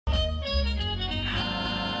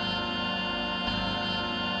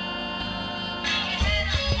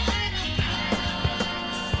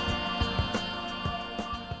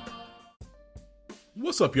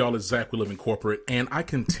What's up, y'all? It's Zach. We live in corporate, and I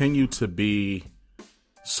continue to be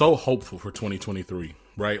so hopeful for 2023,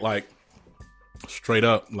 right? Like, straight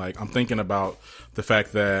up, like, I'm thinking about the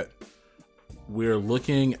fact that we're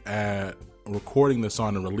looking at recording this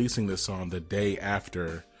on and releasing this on the day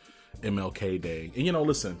after MLK Day. And, you know,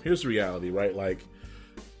 listen, here's the reality, right? Like,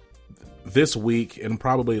 this week and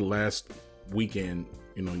probably last weekend,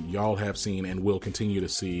 you know, y'all have seen and will continue to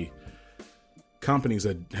see companies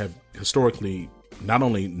that have historically not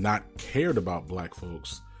only not cared about black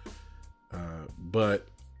folks, but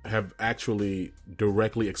have actually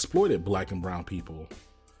directly exploited black and brown people,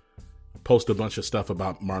 post a bunch of stuff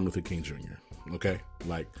about Martin Luther King Jr. Okay.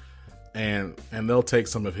 Like, and they'll take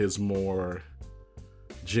some of his more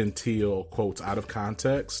genteel quotes out of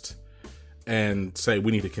context and say,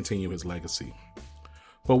 we need to continue his legacy.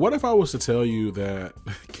 But what if I was to tell you that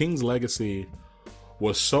King's legacy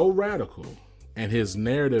was so radical and his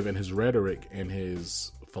narrative and his rhetoric and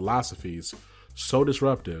his philosophies so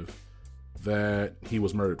disruptive that he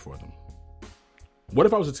was murdered for them? What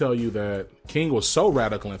if I was to tell you that King was so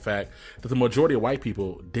radical, in fact, that the majority of white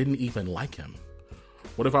people didn't even like him?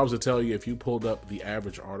 What if I was to tell you, if you pulled up the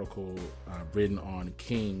average article written on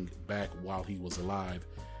King back while he was alive,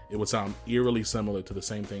 it would sound eerily similar to the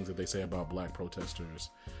same things that they say about black protesters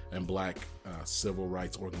and black civil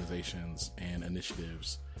rights organizations and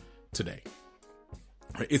initiatives today.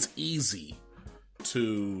 It's easy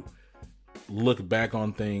to look back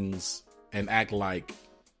on things and act like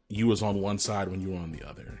you was on one side when you were on the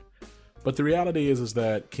other. But the reality is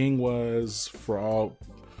that King was, for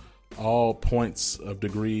all points of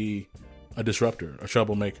degree, a disruptor, a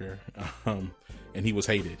troublemaker, and he was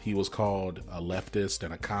hated. He was called a leftist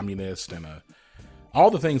and a communist and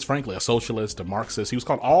all the things, frankly, a socialist, a Marxist. He was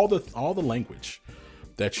called all the language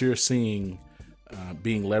that you're seeing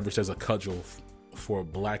being leveraged as a cudgel for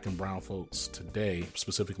black and brown folks today,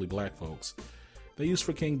 specifically black folks, they used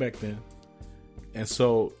for King back then. And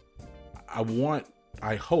so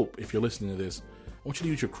I hope, if you're listening to this, I want you to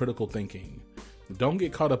use your critical thinking. Don't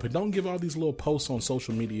get caught up and don't give all these little posts on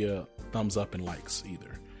social media thumbs up and likes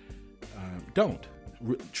either.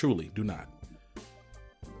 Truly do not.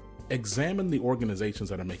 Examine the organizations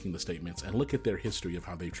that are making the statements and look at their history of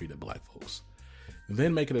how they treated black folks. And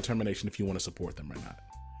then make a determination if you want to support them or not.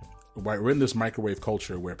 Right, we're in this microwave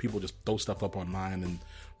culture where people just throw stuff up online and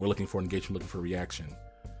we're looking for engagement, looking for reaction.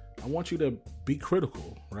 I want you to be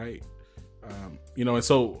critical, right? And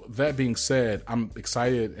so that being said, I'm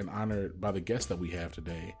excited and honored by the guest that we have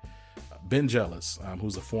today, Ben Jealous,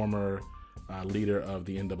 who's a former leader of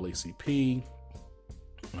the NAACP.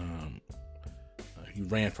 He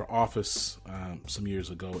ran for office some years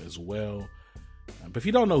ago as well. But if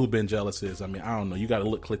you don't know who Ben Jealous is, I don't know. You got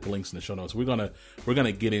to click the links in the show notes. We're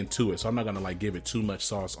gonna get into it, so I'm not gonna give it too much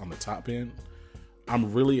sauce on the top end.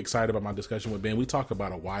 I'm really excited about my discussion with Ben. We talk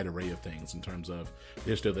about a wide array of things in terms of the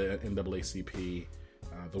history of the NAACP,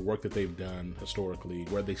 the work that they've done historically,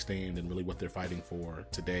 where they stand, and really what they're fighting for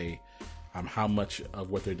today. How much of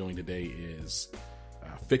what they're doing today is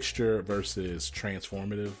fixture versus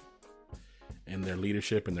transformative in their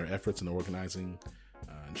leadership and their efforts and their organizing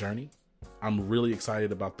journey. I'm really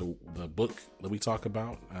excited about the book that we talk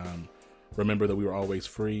about. Remember that we were always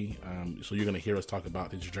free. So you're going to hear us talk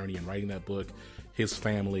about his journey in writing that book, his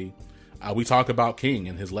family. We talk about King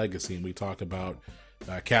and his legacy, and we talk about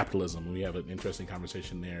capitalism. We have an interesting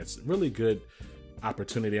conversation there. It's a really good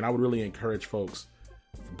opportunity. And I would really encourage folks,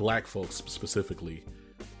 black folks specifically,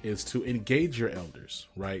 is to engage your elders,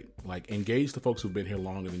 right? Like, engage the folks who've been here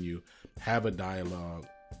longer than you, have a dialogue,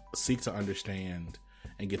 seek to understand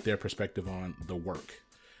and get their perspective on the work,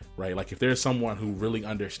 right? Like, if there's someone who really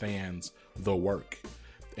understands the work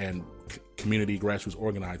and community grassroots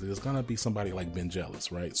organizing, there's going to be somebody like Ben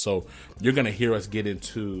Jealous, right? So you're going to hear us get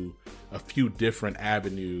into a few different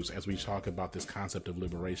avenues as we talk about this concept of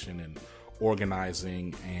liberation and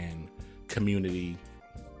organizing and community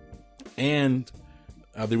and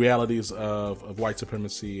the realities of white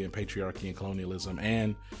supremacy and patriarchy and colonialism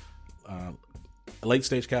and late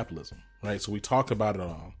stage capitalism, right? So we talk about it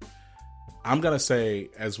all. I'm going to say,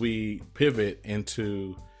 as we pivot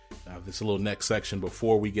into this little next section,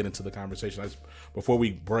 before we get into the conversation, before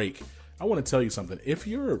we break, I want to tell you something. If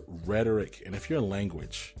your rhetoric and if your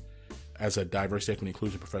language as a diversity, equity,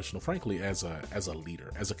 inclusion professional, frankly, as a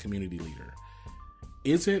leader, as a community leader,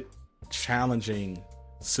 isn't challenging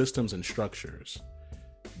systems and structures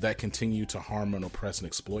that continue to harm and oppress and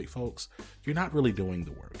exploit folks, you're not really doing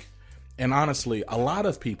the work. And honestly, a lot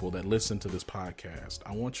of people that listen to this podcast,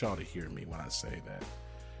 I want y'all to hear me when I say that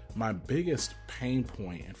my biggest pain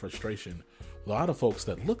point and frustration with a lot of folks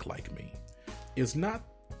that look like me is not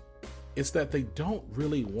It's that they don't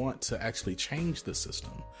really want to actually change the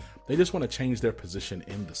system. They just want to change their position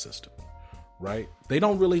in the system, right? They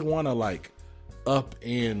don't really want to like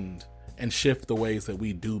upend and shift the ways that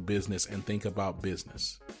we do business and think about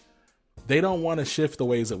business. They don't want to shift the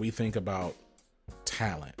ways that we think about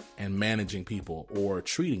talent and managing people or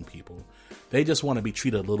treating people. They just want to be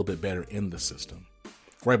treated a little bit better in the system,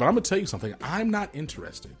 right? But I'm going to tell you something. I'm not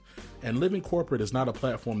interested. And Living Corporate is not a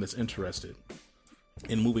platform that's interested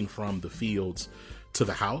in moving from the fields to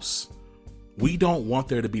the house. We don't want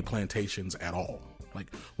there to be plantations at all. Like,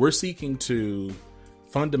 we're seeking to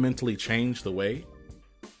fundamentally change the way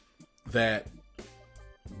that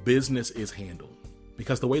business is handled,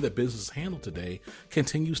 because the way that business is handled today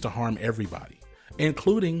continues to harm everybody,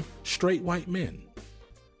 including straight white men.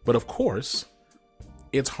 But of course,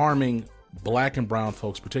 it's harming black and brown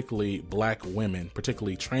folks, particularly black women,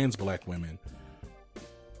 particularly trans black women,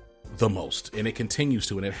 the most. And it continues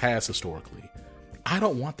to, and it has historically. I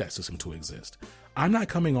don't want that system to exist. I'm not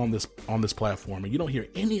coming on this platform, and you don't hear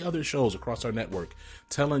any other shows across our network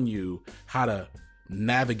telling you how to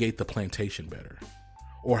navigate the plantation better,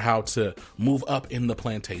 or how to move up in the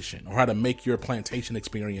plantation, or how to make your plantation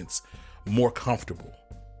experience more comfortable.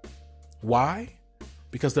 Why?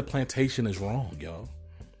 Because the plantation is wrong, y'all.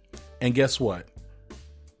 And guess what?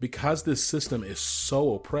 Because this system is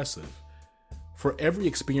so oppressive, for every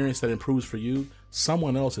experience that improves for you,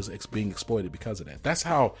 someone else is being exploited because of that. That's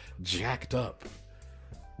how jacked up,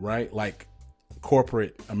 right? Like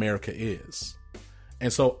corporate America is.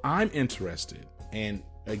 And so I'm interested, and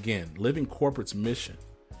again, Living Corporate's mission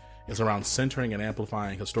is around centering and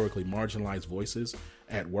amplifying historically marginalized voices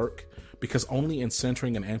at work, because only in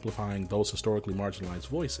centering and amplifying those historically marginalized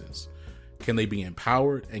voices can they be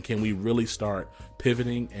empowered, and can we really start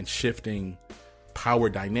pivoting and shifting power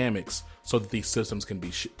dynamics so that these systems can be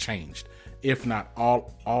changed, if not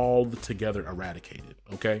all together eradicated.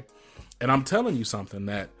 Okay. And I'm telling you something,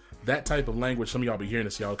 that type of language, some of y'all be hearing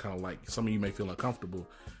this, y'all kind of like, some of you may feel uncomfortable.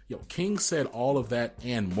 Yo, King said all of that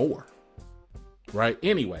and more. Right?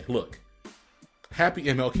 Anyway, look, happy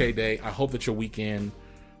MLK Day. I hope that your weekend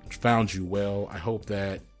found you well. I hope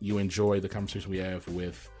that you enjoy the conversation we have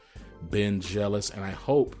with Ben Jealous, and I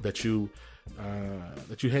hope that you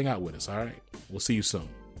hang out with us. All right? We'll see you soon.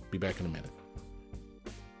 Be back in a minute.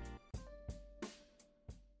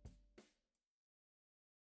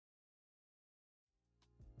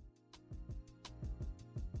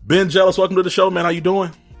 Ben Jealous, welcome to the show, man. How you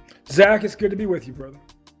doing? Zach, it's good to be with you, brother.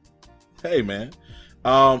 Hey, man.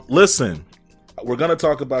 Listen, we're going to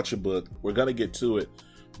talk about your book. We're going to get to it.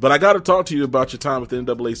 But I got to talk to you about your time with the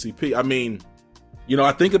NAACP. I mean, you know,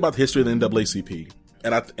 I think about the history of the NAACP.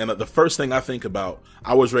 And the first thing I think about,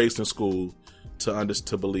 I was raised in school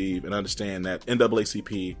to believe and understand that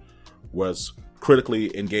NAACP was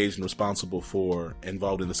critically engaged and responsible for,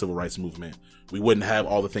 involved in the civil rights movement. We wouldn't have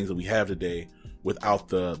all the things that we have today without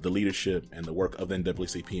the leadership and the work of the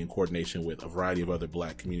NAACP in coordination with a variety of other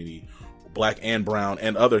black and brown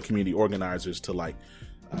and other community organizers to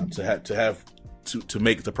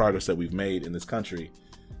make the progress that we've made in this country.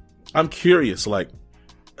 I'm curious, like,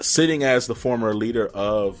 sitting as the former leader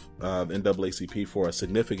of the NAACP for a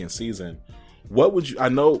significant season, what would you, I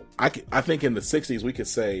think in the 60s we could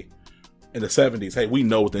say, in the 70s, hey, we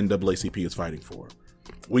know what the NAACP is fighting for.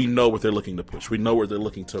 We know what they're looking to push. We know what they're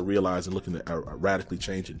looking to realize and looking to radically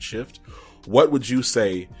change and shift. What would you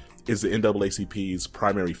say is the NAACP's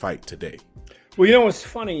primary fight today? Well, you know what's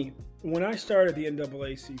funny? When I started the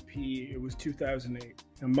NAACP, it was 2008.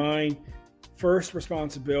 And my first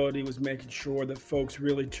responsibility was making sure that folks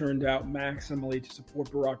really turned out maximally to support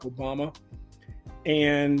Barack Obama.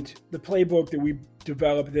 And the playbook that we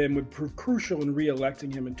developed then would prove crucial in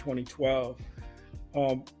re-electing him in 2012.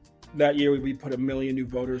 That year, we put 1 million new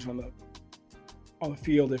voters on the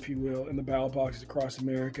field, if you will, in the ballot boxes across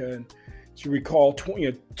America. And as you recall,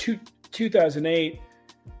 2008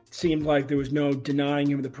 seemed like there was no denying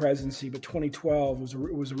him the presidency, but 2012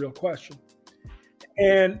 was a real question.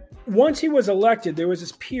 And once he was elected, there was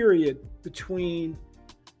this period between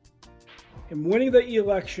him winning the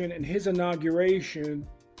election and his inauguration.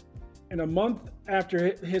 And a month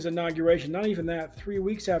after his inauguration, not even that, 3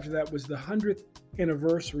 weeks after that was the 100th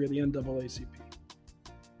anniversary of the NAACP.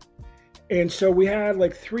 And so we had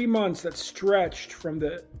like 3 months that stretched from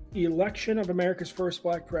the election of America's first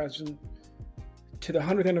black president to the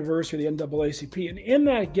 100th anniversary of the NAACP. And in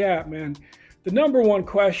that gap, man, the number one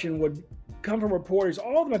question would come from reporters.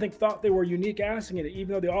 All of them, I think, thought they were unique asking it,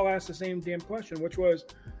 even though they all asked the same damn question, which was,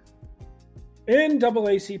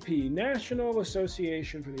 NAACP, National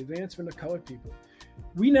Association for the Advancement of Colored People,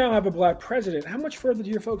 We now have a black president. How much further do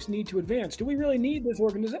your folks need to advance? Do we really need this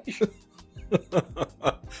organization?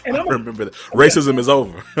 And I remember that. Racism is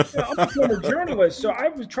over. I'm a former journalist, so I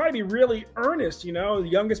was trying to be really earnest. The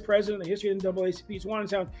youngest president in the history of the NAACP, wanted to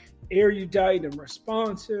sound erudite and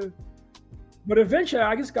responsive. But eventually,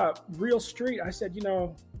 I just got real street. I said,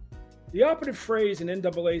 the operative phrase in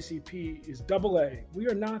NAACP is AA. We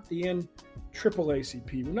are not the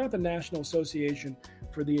NAACP. We're not the National Association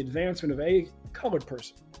for the Advancement of a Colored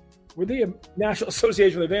Person. We're the National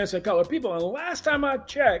Association for the Advancement of Colored People. And the last time I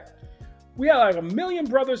checked, we had like 1 million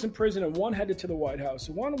brothers in prison and one headed to the White House.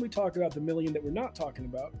 So why don't we talk about the 1 million that we're not talking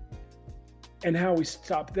about and how we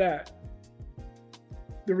stop that?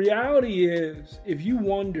 The reality is, if you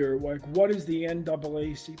wonder, what is the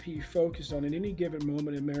NAACP focused on in any given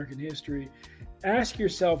moment in American history, ask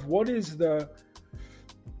yourself, what is the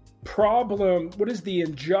problem, what is the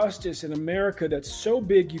injustice in America that's so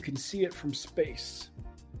big you can see it from space?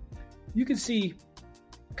 You can see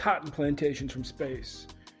cotton plantations from space.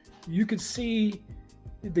 You could see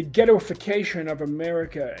the ghettoification of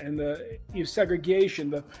America and the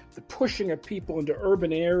segregation, the pushing of people into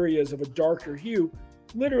urban areas of a darker hue,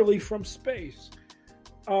 literally from space.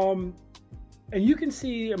 And you can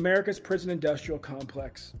see America's prison industrial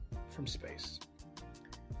complex from space.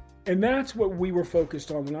 And that's what we were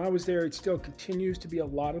focused on when I was there. It still continues to be a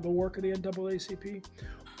lot of the work of the NAACP.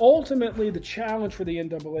 Ultimately, the challenge for the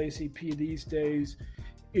NAACP these days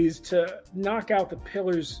is to knock out the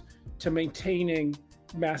pillars to maintaining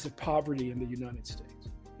massive poverty in the United States.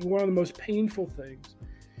 And one of the most painful things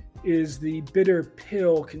is the bitter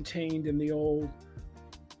pill contained in the old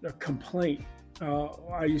complaint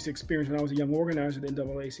I used to experience when I was a young organizer at the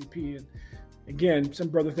NAACP. And again, some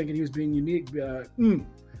brother thinking he was being unique.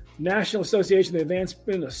 National Association of the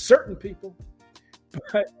Advancement of Certain People.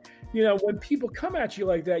 But, when people come at you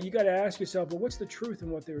like that, you got to ask yourself, well, what's the truth in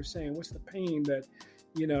what they were saying? What's the pain that,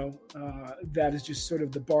 that is just sort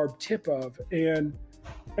of the barbed tip of? And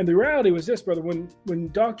the reality was this, brother, when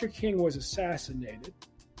Dr. King was assassinated,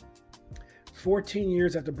 14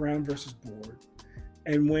 years after Brown versus Board,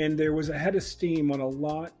 and when there was a head of steam on a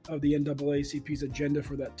lot of the NAACP's agenda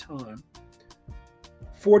for that time,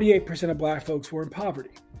 48% of black folks were in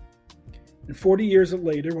poverty. And 40 years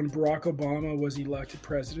later, when Barack Obama was elected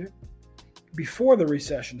president, before the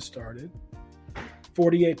recession started,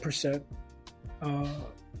 48% of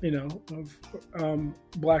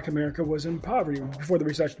Black America was in poverty before the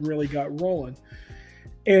recession really got rolling.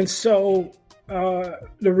 And so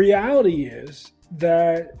the reality is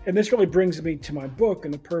that, and this really brings me to my book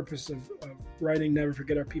and the purpose of writing Never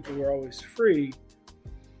Forget Our People Were Always Free,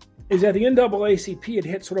 is that the NAACP had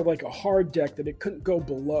hit sort of like a hard deck that it couldn't go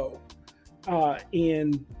below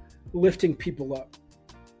in lifting people up.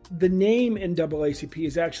 The name NAACP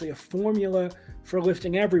is actually a formula for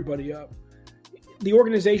lifting everybody up. The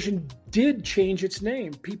organization did change its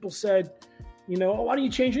name. People said, why don't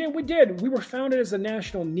you change your name? We did. We were founded as the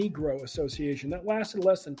National Negro Association. That lasted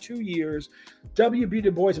less than 2 years. W.B.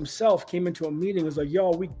 Du Bois himself came into a meeting and was like,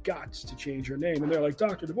 y'all, we got to change our name. And they're like,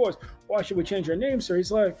 Dr. Du Bois, why should we change our name, sir?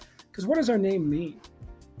 He's like, because what does our name mean?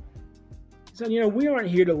 He said, we aren't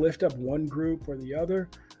here to lift up one group or the other.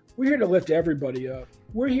 We're here to lift everybody up.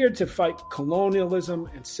 We're here to fight colonialism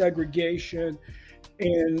and segregation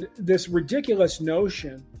and this ridiculous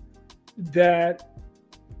notion that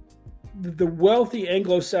the wealthy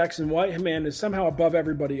Anglo-Saxon white man is somehow above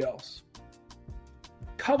everybody else.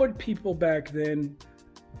 Colored people back then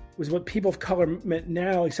was what people of color meant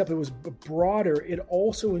now, except it was broader. It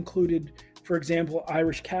also included, for example,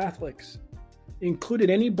 Irish Catholics. It included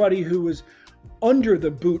anybody who was under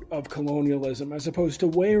the boot of colonialism as opposed to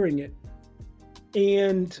wearing it.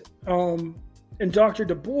 And Dr.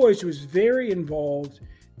 Du Bois was very involved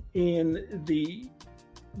in the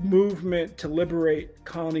movement to liberate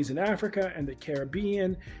colonies in Africa and the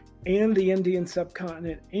Caribbean and the Indian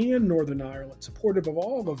subcontinent and Northern Ireland, supportive of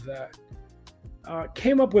all of that,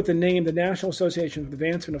 came up with the name, the National Association for the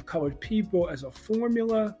Advancement of Colored People, as a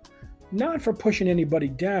formula, not for pushing anybody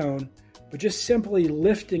down, but just simply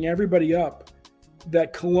lifting everybody up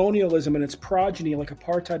that colonialism and its progeny, like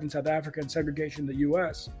apartheid in South Africa and segregation in the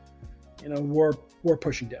U.S., were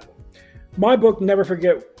pushing down. My book, Never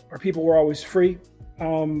Forget Our People Were Always Free,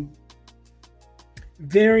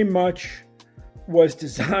 very much was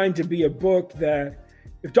designed to be a book that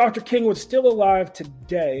if Dr. King was still alive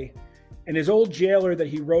today and his old jailer that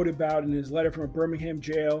he wrote about in his letter from a Birmingham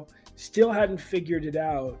jail still hadn't figured it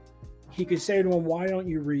out, he could say to him, why don't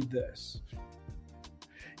you read this?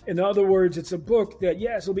 In other words, it's a book that,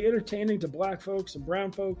 yes, it'll be entertaining to black folks and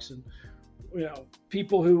brown folks and,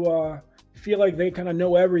 people who feel like they kind of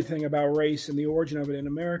know everything about race and the origin of it in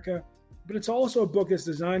America. But it's also a book that's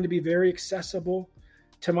designed to be very accessible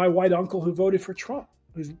to my white uncle who voted for Trump,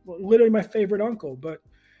 who's literally my favorite uncle, but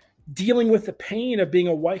dealing with the pain of being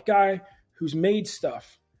a white guy who's made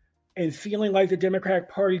stuff and feeling like the Democratic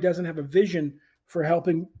Party doesn't have a vision for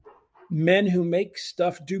helping men who make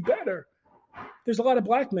stuff do better. There's a lot of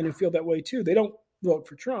black men who feel that way too. They don't vote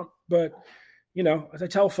for Trump, but as I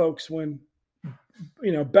tell folks, when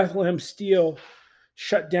Bethlehem Steel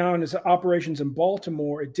shut down its operations in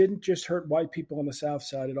Baltimore, it didn't just hurt white people on the South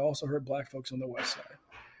Side; it also hurt black folks on the West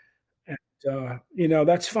Side. And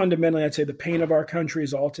that's fundamentally, I'd say, the pain of our country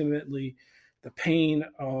is ultimately the pain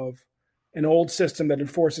of an old system that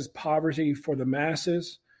enforces poverty for the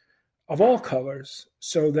masses of all colors,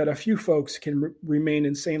 so that a few folks can remain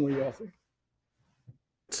insanely wealthy.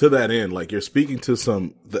 To that end, like, you're speaking to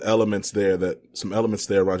some elements there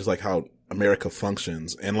around just like how America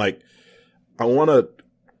functions. And like, I want to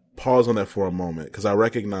pause on that for a moment because I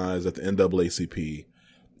recognize that the NAACP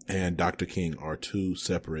and Dr. King are two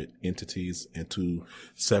separate entities and two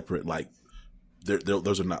separate, like, they're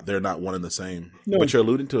not one and the same. No. But you're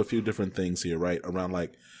alluding to a few different things here, right? Around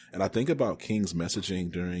like, and I think about King's messaging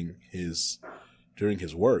during his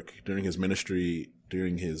work, during his ministry,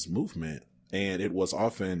 during his movement. And it was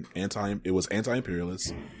often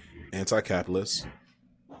anti-imperialist, anti-capitalist,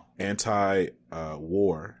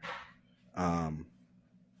 anti-war. One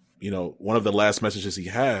of the last messages he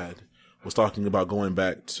had was talking about going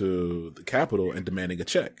back to the Capitol and demanding a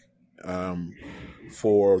check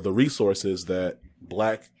for the resources that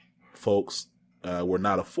black folks were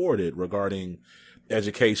not afforded regarding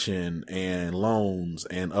education and loans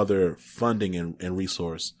and other funding and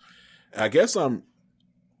resource. I guess I'm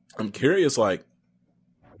curious, like,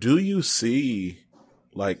 do you see,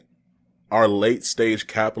 like, our late stage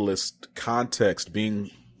capitalist context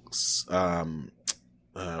being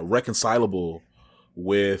reconcilable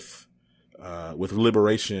with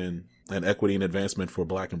liberation and equity and advancement for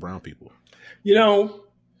black and brown people?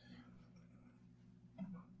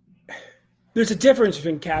 There's a difference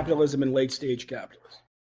between capitalism and late stage capitalism.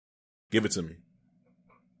 Give it to me.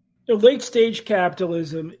 Late stage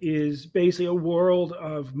capitalism is basically a world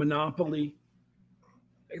of monopoly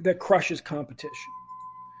that crushes competition.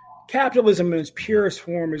 Capitalism in its purest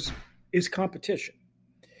form is competition.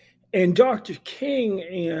 And Dr. King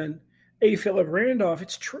and A. Philip Randolph,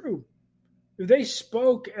 it's true. They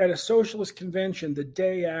spoke at a socialist convention the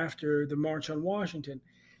day after the March on Washington.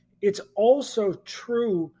 It's also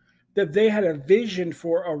true that they had a vision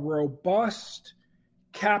for a robust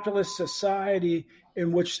capitalist society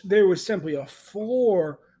in which there was simply a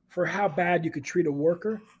floor for how bad you could treat a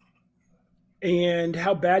worker and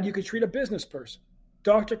how bad you could treat a business person.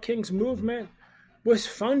 Dr. King's movement was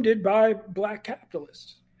funded by black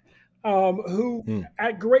capitalists who,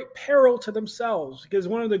 at great peril to themselves, because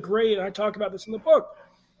one of the great, and I talk about this in the book,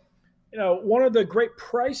 one of the great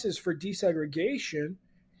prices for desegregation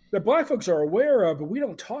that black folks are aware of, but we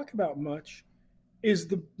don't talk about much, is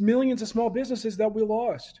the millions of small businesses that we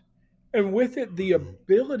lost. And with it, the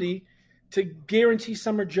ability to guarantee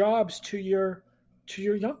summer jobs to your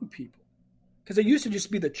young people. Because it used to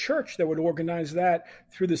just be the church that would organize that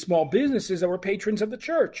through the small businesses that were patrons of the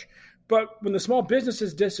church. But when the small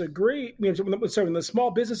businesses when the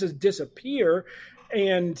small businesses disappear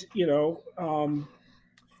and,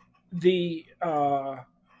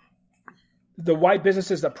 the white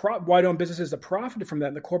businesses white-owned businesses that profited from that,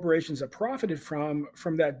 and the corporations that profited from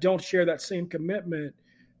that don't share that same commitment,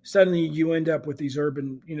 suddenly you end up with these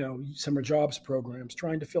urban, summer jobs programs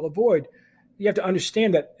trying to fill a void. You have to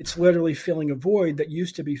understand that it's literally filling a void that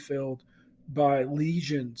used to be filled by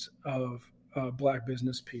legions of black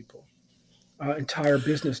business people, entire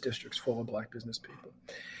business districts full of black business people.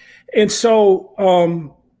 And so I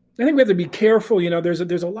think we have to be careful. There's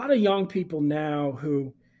a lot of young people now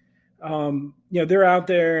who, they're out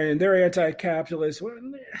there and they're anti-capitalist.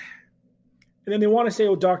 And then they want to say,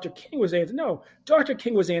 Dr. King was No, Dr.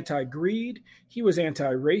 King was anti-greed. He was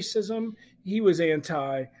anti-racism. He was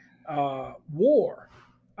anti-war.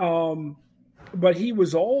 But he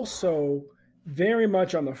was also very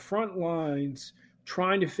much on the front lines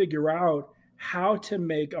trying to figure out how to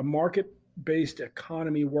make a market-based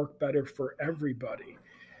economy work better for everybody.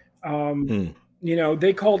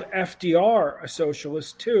 They called FDR a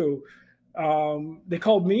socialist too. They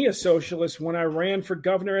called me a socialist when I ran for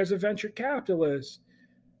governor as a venture capitalist.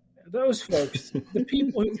 Those folks, the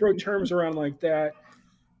people who throw terms around like that,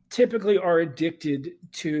 typically are addicted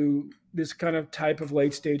to this kind of type of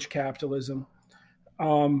late stage capitalism.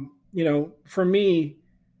 For me,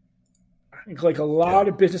 Like a lot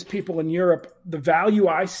of business people in Europe, the value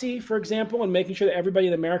I see, for example, in making sure that everybody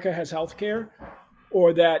in America has health care,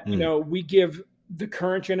 or that, we give the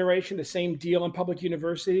current generation the same deal in public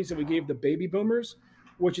universities that we gave the baby boomers,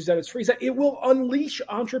 which is that it's free. It will unleash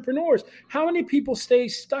entrepreneurs. How many people stay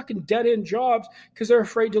stuck in dead-end jobs because they're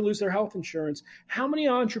afraid to lose their health insurance? How many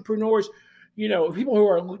entrepreneurs, people who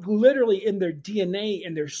are literally in their DNA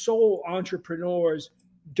and their soul entrepreneurs,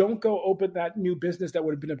 don't go open that new business that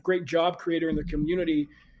would have been a great job creator in the community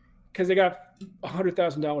because they got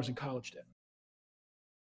 $100,000 in college debt?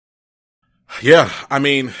 Yeah. I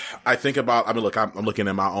mean, look, I'm looking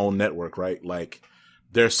at my own network, right? Like,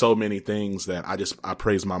 there's so many things that I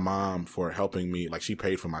praise my mom for helping me. Like, she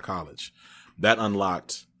paid for my college. That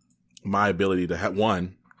unlocked my ability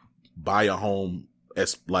to buy a home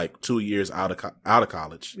as like 2 years out of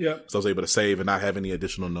college. Yeah. So I was able to save and not have any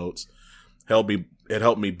additional notes. It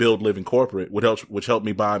helped me build Living Corporate, which helped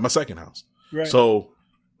me buy my second house. Right. So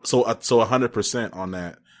 100% on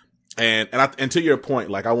that. And to your point,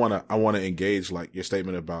 like, I want to engage like your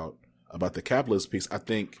statement about the capitalist piece. I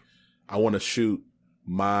think I want to shoot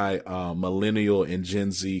my millennial and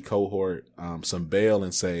Gen Z cohort some bail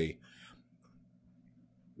and say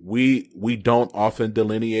we don't often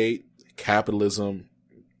delineate capitalism,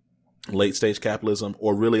 late stage capitalism,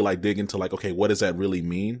 or really like dig into like, okay, what does that really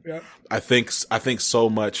mean? Yeah. I think so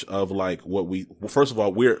much of like first of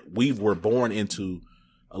all, we were born into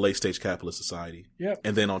a late stage capitalist society. Yeah.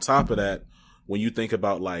 And then on top of that, when you think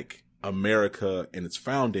about like America and its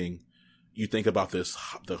founding, you think about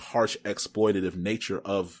the harsh exploitative nature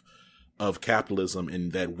of capitalism,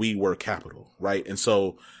 and that we were capital, right? And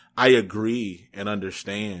so I agree and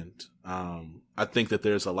understand. I think that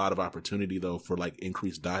there's a lot of opportunity though for like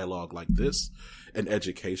increased dialogue like this and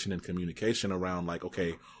education and communication around like,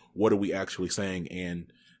 okay, what are we actually saying?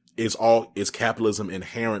 And is capitalism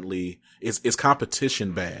inherently, is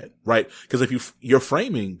competition bad, right? Because if you're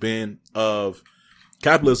framing, Ben, of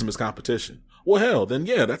capitalism as competition, well, hell, then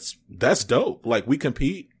yeah, that's dope. Like, we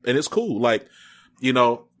compete and it's cool. Like,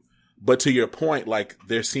 but to your point, like,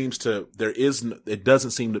 it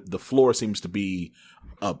doesn't seem that the floor seems to be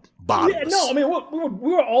bottomless. Yeah, no, I mean,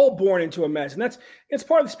 we were all born into a mess, and it's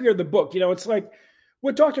part of the spirit of the book. It's like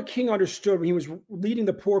what Dr. King understood when he was leading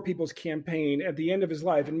the Poor People's Campaign at the end of his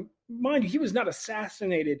life. And mind you, he was not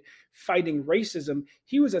assassinated fighting racism.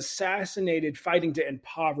 He was assassinated fighting to end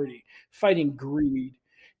poverty, fighting greed.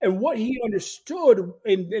 And what he understood,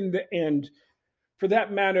 and for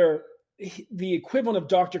that matter, the equivalent of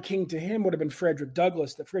Dr. King to him would have been Frederick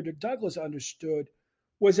Douglass. That Frederick Douglass understood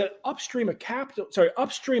was that upstream of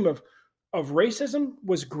racism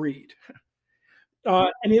was greed,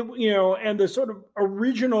 and the sort of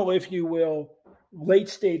original, if you will, late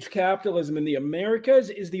stage capitalism in the Americas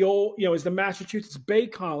is is the Massachusetts Bay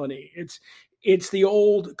Colony. It's the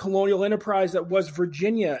old colonial enterprise that was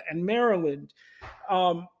Virginia and Maryland.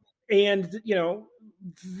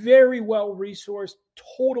 Very well resourced,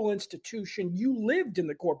 total institution. You lived in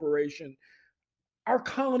the corporation. Our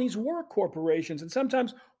colonies were corporations, and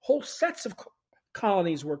sometimes whole sets of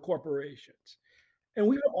colonies were corporations. And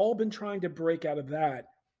we've all been trying to break out of that.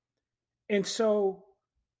 And so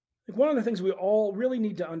one of the things we all really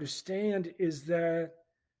need to understand is that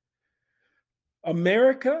the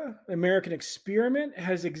American experiment,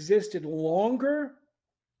 has existed longer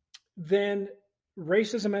than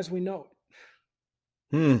racism as we know it.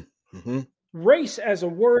 Mm-hmm. Race as a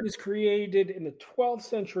word is created in the 12th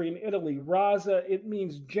century in Italy. Raza, it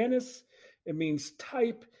means genus, it means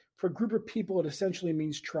type. For a group of people, it essentially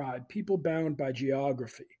means tribe, people bound by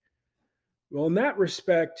geography. Well, in that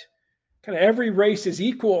respect, kind of every race is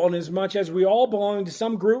equal in as much as we all belong to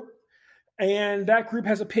some group, and that group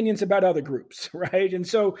has opinions about other groups, right? And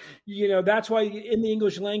so, that's why in the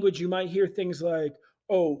English language, you might hear things like,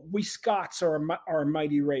 oh, we Scots are a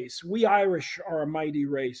mighty race. We Irish are a mighty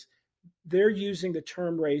race. They're using the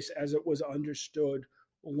term race as it was understood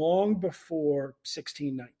long before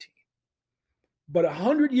 1619. But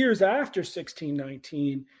 100 years after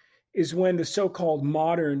 1619 is when the so-called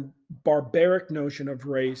modern barbaric notion of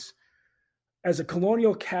race as a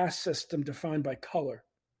colonial caste system defined by color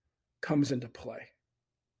comes into play.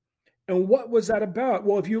 And what was that about?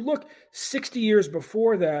 Well, if you look 60 years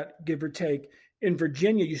before that, give or take, in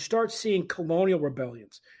Virginia, you start seeing colonial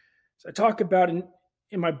rebellions. So I talk about in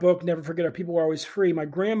my book, Never Forget Our People Were Always Free. My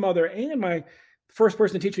grandmother and my first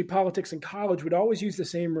person to teach me politics in college would always use the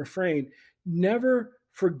same refrain. Never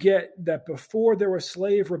forget that before there were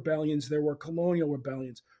slave rebellions, there were colonial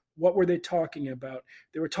rebellions. What were they talking about?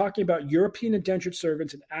 They were talking about European indentured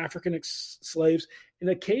servants and African slaves, and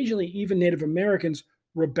occasionally even Native Americans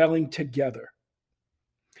rebelling together.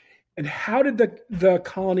 And how did the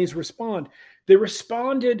colonies respond? They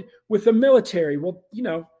responded with the military. Well,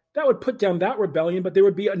 that would put down that rebellion, but there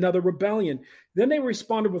would be another rebellion. Then they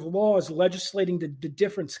responded with laws legislating the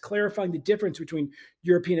difference, clarifying the difference between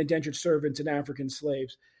European indentured servants and African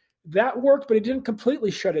slaves. That worked, but it didn't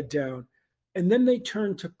completely shut it down. And then they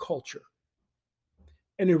turned to culture.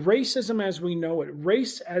 And racism as we know it,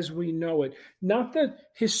 race as we know it, not the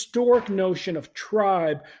historic notion of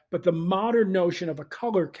tribe, but the modern notion of a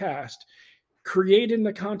color caste created in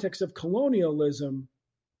the context of colonialism.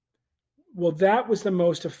 Well, that was the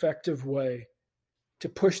most effective way to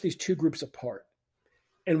push these two groups apart.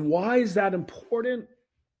 And why is that important?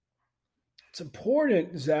 It's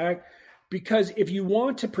important, Zach, because if you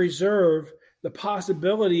want to preserve the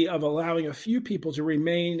possibility of allowing a few people to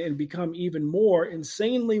remain and become even more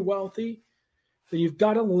insanely wealthy, then you've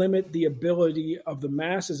got to limit the ability of the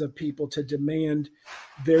masses of people to demand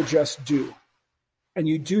their just due. And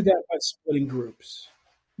you do that by splitting groups.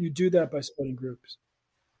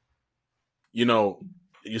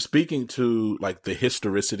 You're speaking to like the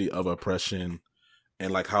historicity of oppression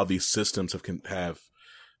and like how these systems have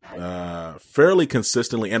fairly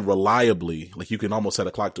consistently and reliably, like you can almost set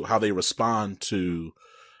a clock to how they respond to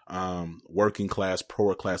working class,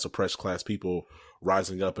 poor class, oppressed class people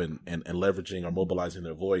rising up and leveraging or mobilizing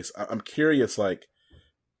their voice. I'm curious, like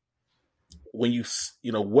when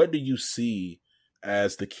what do you see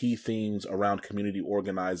as the key themes around community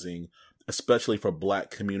organizing, especially for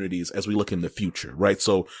Black communities as we look in the future, right?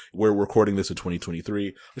 So we're recording this in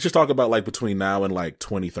 2023. Let's just talk about like between now and like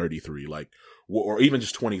 2033, like, or even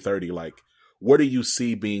just 2030, like what do you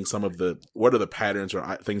see being what are the patterns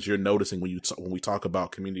or things you're noticing when we talk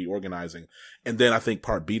about community organizing? And then I think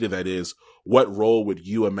part B to that is, what role would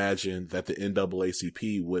you imagine that the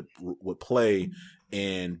NAACP would play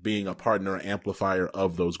in being a partner or amplifier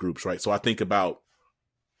of those groups, right? So I think about,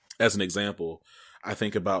 as an example, I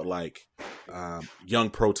think about like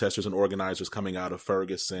young protesters and organizers coming out of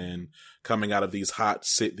Ferguson, coming out of these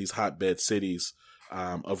hotbed cities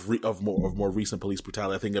of more recent police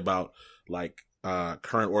brutality. I think about like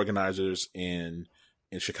current organizers in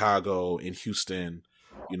Chicago, in Houston.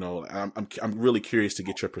 I'm really curious to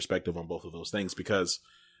get your perspective on both of those things, because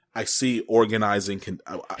I see organizing is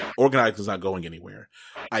not going anywhere.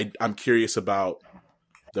 I'm curious about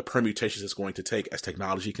the permutations it's going to take as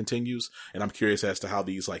technology continues. And I'm curious as to how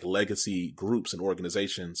these like legacy groups and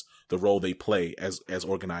organizations, the role they play as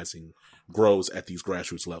organizing grows at these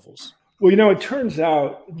grassroots levels. Well, it turns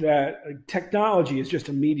out that technology is just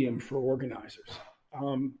a medium for organizers.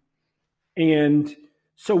 And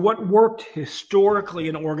so what worked historically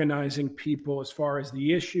in organizing people as far as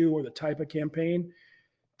the issue or the type of campaign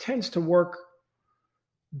tends to work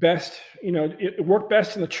best. It worked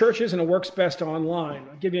best in the churches and it works best online.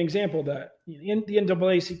 I'll give you an example of that. In the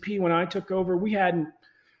NAACP, when I took over, we hadn't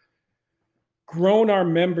grown our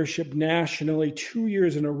membership nationally 2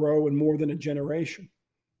 years in a row in more than a generation.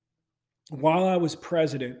 While I was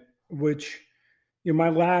president, which my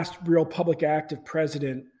last real public active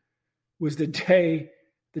president was the day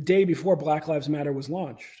before Black Lives Matter was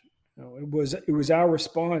launched. It was our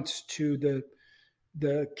response to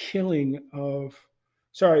the killing of.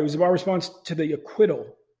 Sorry, it was our response to the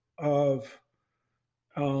acquittal of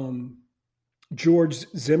George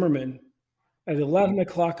Zimmerman at 11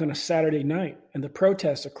 o'clock on a Saturday night, and the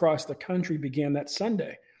protests across the country began that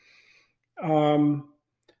Sunday. The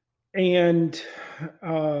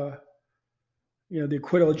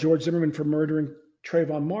acquittal of George Zimmerman for murdering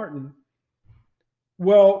Trayvon Martin.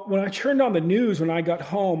 Well, when I turned on the news, when I got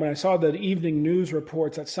home and I saw the evening news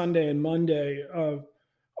reports that Sunday and Monday of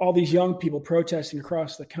all these young people protesting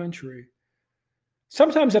across the country,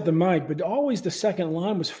 sometimes at the mic, but always the second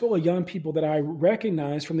line was full of young people that I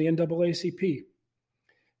recognized from the NAACP.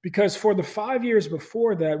 Because for the 5 years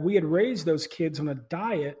before that, we had raised those kids on a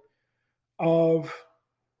diet of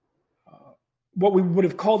what we would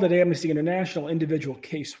have called at Amnesty International individual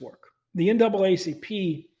casework. The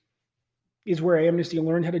NAACP is where Amnesty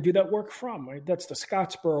learned how to do that work from, right? That's the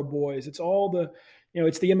Scottsboro Boys. It's all the,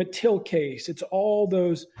 it's the Emmett Till case. It's all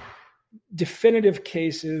those definitive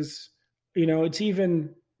cases. It's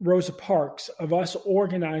even Rosa Parks, of us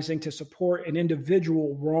organizing to support an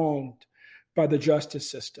individual wronged by the justice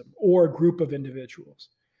system or a group of individuals.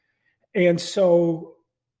 And so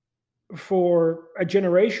for a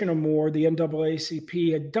generation or more, the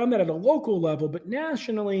NAACP had done that at a local level, but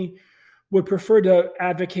nationally would prefer to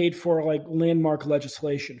advocate for like landmark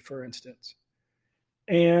legislation, for instance.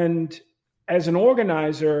 And as an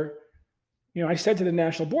organizer, I said to the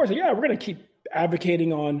national board, we're going to keep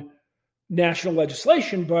advocating on national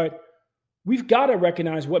legislation, but we've got to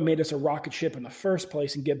recognize what made us a rocket ship in the first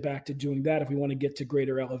place and get back to doing that if we want to get to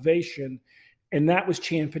greater elevation. And that was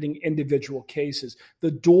championing individual cases.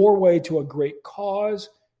 The doorway to a great cause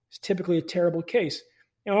is typically a terrible case.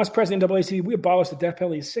 You know, as president of NAACP, we abolished the death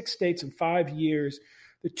penalty in 6 states in 5 years.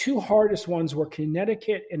 The 2 hardest ones were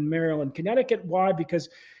Connecticut and Maryland. Connecticut, why? Because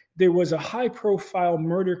there was a high-profile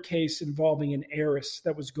murder case involving an heiress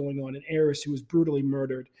that was going on, an heiress who was brutally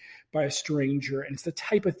murdered by a stranger. And it's the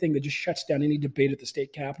type of thing that just shuts down any debate at the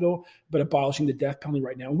state capitol about abolishing the death penalty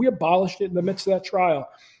right now. And we abolished it in the midst of that trial.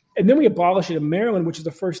 And then we abolished it in Maryland, which is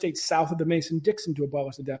the first state south of the Mason-Dixon to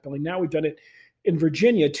abolish the death penalty. Now we've done it in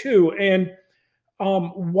Virginia, too. And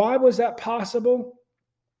why was that possible?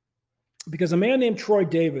 Because a man named Troy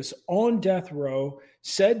Davis on death row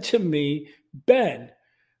said to me, Ben,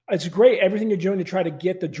 it's great everything you're doing to try to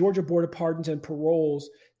get the Georgia Board of Pardons and Paroles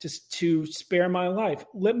to spare my life.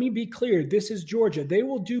 Let me be clear. This is Georgia. They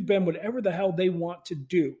will do, Ben, whatever the hell they want to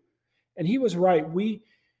do. And he was right.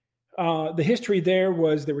 The history there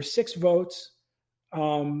were 6 votes.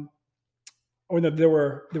 There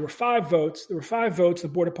were 5 votes. There were 5 votes, the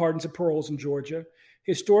Board of Pardons and Paroles in Georgia.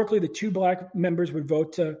 Historically, the 2 black members would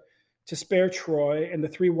vote to spare Troy, and the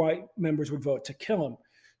 3 white members would vote to kill him.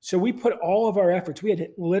 So we put all of our efforts. We had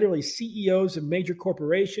literally CEOs of major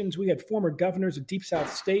corporations. We had former governors of deep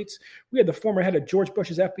South states. We had the former head of George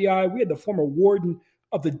Bush's FBI. We had the former warden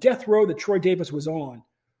of the death row that Troy Davis was on,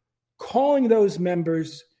 calling those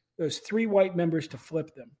members, those 3 white members, to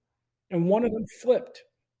flip them. And one of them flipped.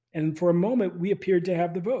 And for a moment, we appeared to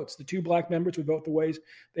have the votes. The 2 black members would vote the ways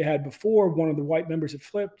they had before. One of the white members had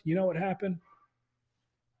flipped. You know what happened?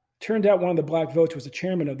 Turned out one of the black votes was the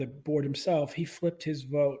chairman of the board himself. He flipped his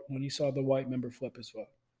vote when he saw the white member flip his vote.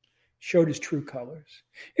 Showed his true colors.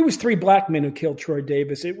 It was 3 black men who killed Troy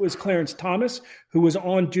Davis. It was Clarence Thomas, who was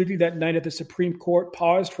on duty that night at the Supreme Court,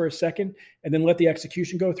 paused for a second, and then let the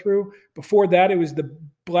execution go through. Before that, it was the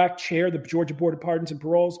black chair, the Georgia Board of Pardons and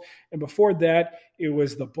Paroles. And before that, it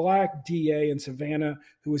was the black DA in Savannah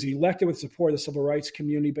who was elected with support of the civil rights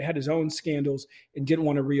community, but had his own scandals and didn't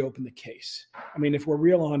want to reopen the case. I mean, if we're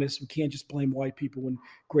real honest, we can't just blame white people when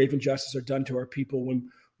grave injustices are done to our people.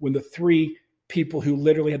 When the 3 people who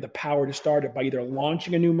literally had the power to start it by either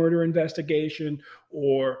launching a new murder investigation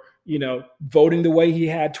or, voting the way he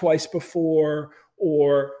had twice before,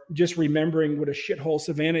 or just remembering what a shithole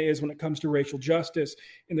Savannah is when it comes to racial justice.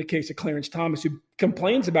 In the case of Clarence Thomas, who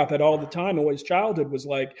complains about that all the time and what his childhood was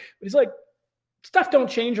like. But he's like, stuff don't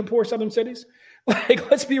change in poor southern cities. Like,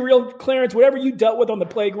 let's be real, Clarence, whatever you dealt with on the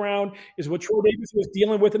playground is what Troy Davis was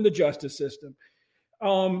dealing with in the justice system.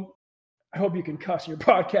 I hope you can cuss in your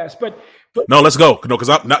podcast, but no, let's go. No,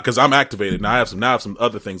 because I'm activated. Now I have some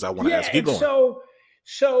other things I want to ask. Keep going.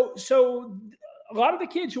 So a lot of the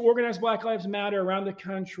kids who organize Black Lives Matter around the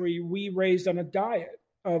country, we raised on a diet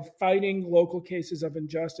of fighting local cases of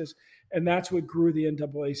injustice, and that's what grew the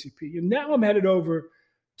NAACP. And now I'm headed over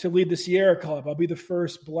to lead the Sierra Club. I'll be the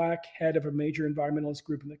first black head of a major environmentalist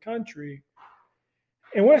group in the country.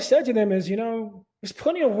 And what I said to them is, there's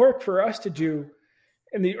plenty of work for us to do.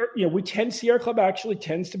 And Sierra Club actually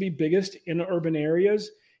tends to be biggest in urban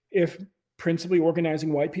areas, if principally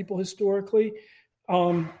organizing white people historically.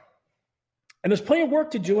 And there's plenty of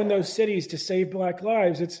work to do in those cities to save Black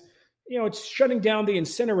lives. It's shutting down the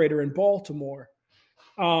incinerator in Baltimore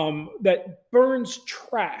that burns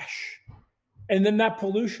trash. And then that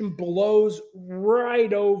pollution blows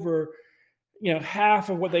right over, half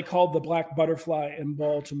of what they call the Black Butterfly in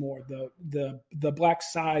Baltimore, the black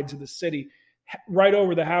sides of the city, right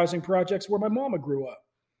over the housing projects where my mama grew up.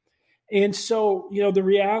 And so, the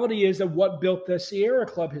reality is that what built the Sierra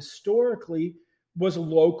Club historically was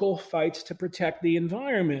local fights to protect the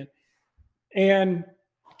environment. And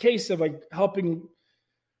case of helping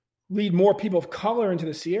lead more people of color into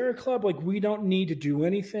the Sierra Club, we don't need to do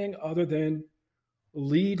anything other than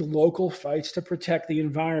lead local fights to protect the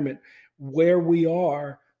environment. Where we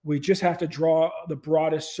are, we just have to draw the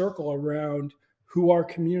broadest circle around who our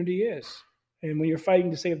community is. And when you're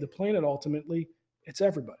fighting to save the planet, ultimately, it's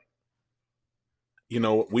everybody.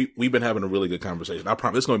 We've been having a really good conversation. I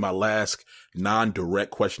promise this is going to be my last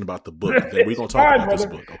non-direct question about the book. Then we're going to talk about this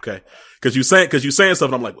book, okay? Because you're saying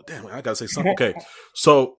something. I'm like, well, damn, I got to say something. Okay,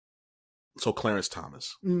 so Clarence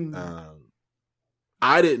Thomas.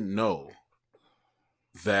 I didn't know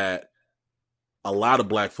that a lot of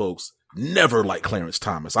black folks never liked Clarence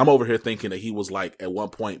Thomas. I'm over here thinking that he was at one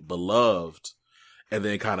point beloved, and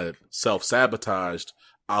then kind of self-sabotaged,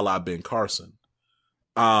 a la Ben Carson.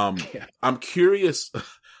 I'm curious.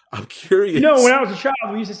 When I was a child,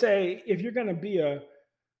 we used to say, if you're going to be a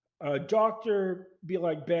doctor, be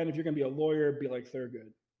like Ben. If you're going to be a lawyer, be like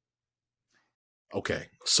Thurgood. Okay.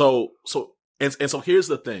 So so here's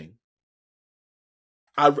the thing.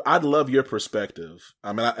 I'd love your perspective.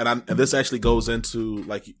 I mean, and this actually goes into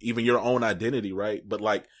like even your own identity, right? But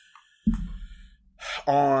like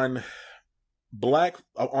on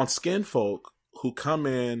skin folk who come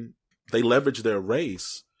in, they leverage their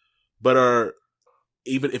race, but are,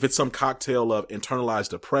 even if it's some cocktail of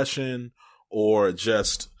internalized oppression or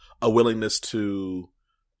just a willingness to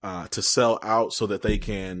sell out so that they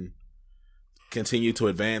can continue to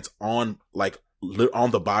advance on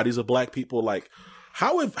the bodies of Black people. Like,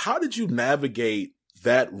 how did you navigate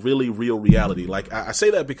that really real reality? Like, I say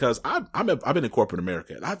that because I've been in corporate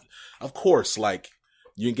America, and of course, like,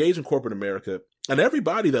 you engage in corporate America, and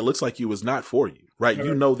everybody that looks like you is not for you, right?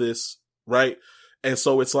 You know this, right? And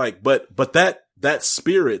so it's like, but that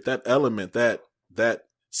spirit, that element, that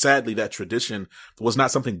sadly, that tradition was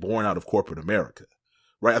not something born out of corporate America,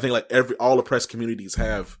 right? I think like all oppressed communities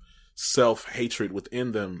have self-hatred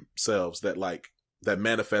within themselves that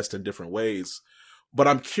manifest in different ways. But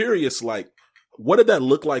I'm curious, like, what did that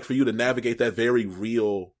look like for you to navigate that very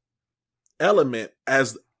real element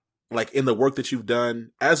as like in the work that you've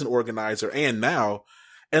done as an organizer and now?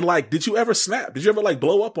 And like, did you ever snap? Did you ever like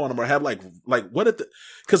blow up on them or have like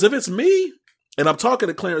cause if it's me and I'm talking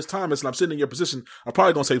to Clarence Thomas and I'm sitting in your position, I'm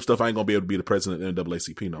probably going to say stuff I ain't going to be able to be the president of the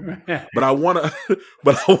NAACP no more. But I want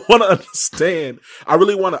to understand. I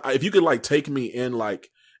really want to, if you could like take me in like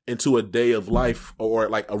into a day of life or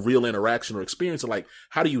like a real interaction or experience, like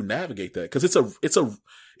how do you navigate that? Cause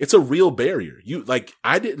it's a real barrier.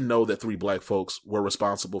 I didn't know that 3 Black folks were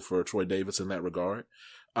responsible for Troy Davis in that regard.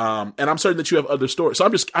 And I'm certain that you have other stories. So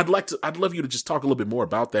I'd love you to just talk a little bit more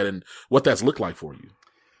about that and what that's looked like for you.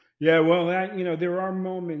 Yeah, well, there are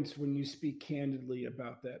moments when you speak candidly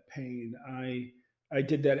about that pain. I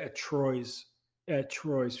did that at Troy's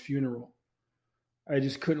funeral. I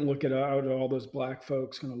just couldn't look out at all those Black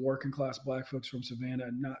folks, kind of working class Black folks from Savannah,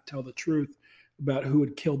 and not tell the truth about who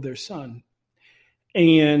had killed their son.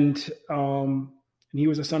 And he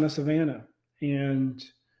was a son of Savannah, and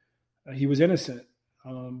he was innocent.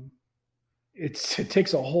 It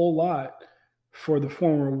takes a whole lot for the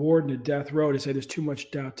former warden at death row to say there's too much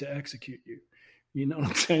doubt to execute you. You know what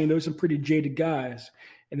I'm saying? Those are some pretty jaded guys.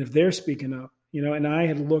 And if they're speaking up, and I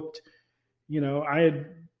had looked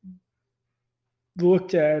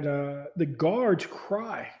at the guards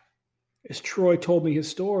cry as Troy told me his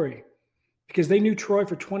story, because they knew Troy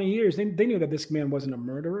for 20 years. They knew that this man wasn't a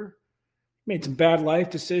murderer. He made some bad life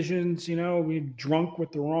decisions, we drunk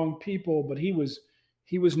with the wrong people, but he was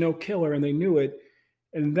no killer, and they knew it.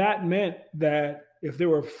 And that meant that if there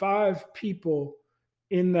were 5 people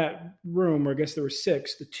in that room, or I guess there were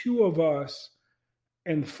 6, the 2 of us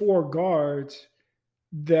and 4 guards,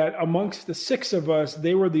 that amongst the 6 of us,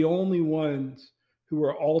 they were the only ones who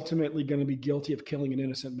were ultimately going to be guilty of killing an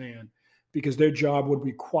innocent man, because their job would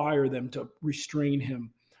require them to restrain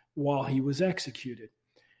him while he was executed.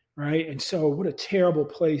 Right. And so what a terrible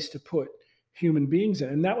place to put human beings in.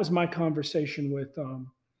 And that was my conversation with the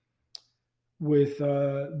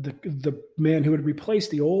man who had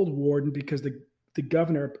replaced the old warden, because the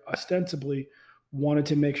governor ostensibly wanted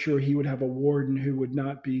to make sure he would have a warden who would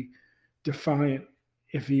not be defiant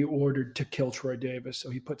if he ordered to kill Troy Davis. So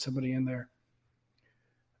he put somebody in there.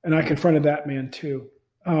 And I confronted that man too.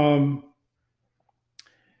 Well,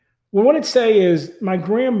 what I'd say is my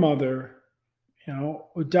grandmother,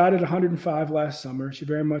 who died at 105 last summer. She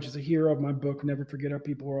very much is a hero of my book, Never Forget Our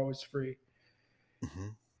People Are Always Free.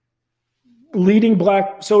 Mm-hmm. Leading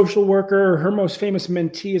Black social worker. Her most famous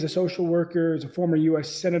mentee as a social worker is a former U.S.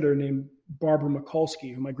 Senator named Barbara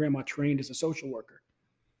Mikulski, who my grandma trained as a social worker.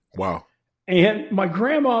 Wow. And my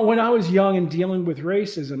grandma, when I was young and dealing with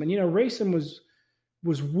racism, and racism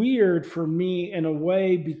was weird for me in a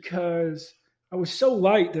way, because I was so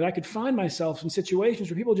light that I could find myself in situations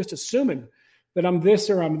where people just assuming that I'm this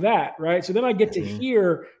or I'm that, right? So then I get to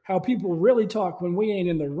hear how people really talk when we ain't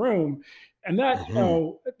in the room. And that,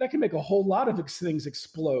 that can make a whole lot of things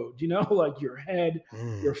explode, like your head,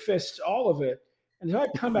 your fists, all of it. And so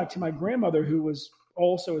I'd come back to my grandmother, who was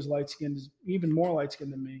also as light-skinned, even more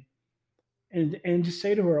light-skinned than me, and just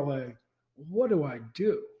say to her, like, what do I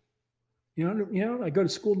do? I go to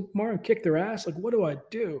school tomorrow and kick their ass. Like, what do I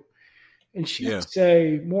do? And she would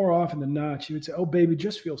say, more often than not, she would say, oh, baby,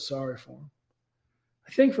 just feel sorry for him.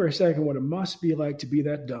 I think for a second what it must be like to be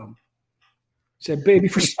that dumb. I said, baby,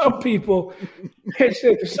 for some people,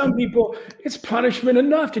 it's punishment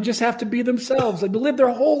enough to just have to be themselves, like to live their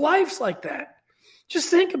whole lives like that. Just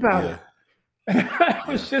think about it. And I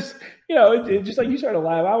was just, just like you started to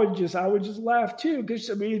laugh. I would just laugh too,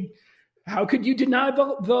 because how could you deny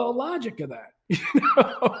the logic of that?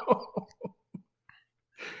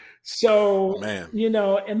 So, Man.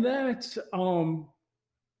 and that's, I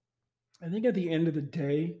think at the end of the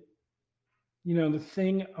day, the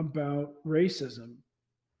thing about racism,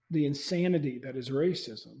 the insanity that is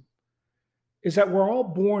racism, is that we're all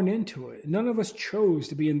born into it. None of us chose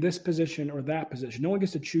to be in this position or that position. No one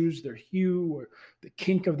gets to choose their hue or the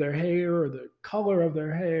kink of their hair or the color of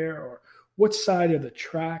their hair or what side of the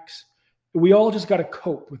tracks. We all just got to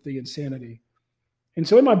cope with the insanity. And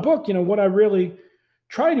so in my book, what I really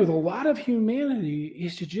try to do with a lot of humanity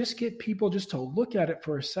is to just get people just to look at it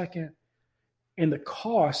for a second and the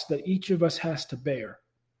cost that each of us has to bear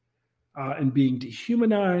in being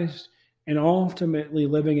dehumanized and ultimately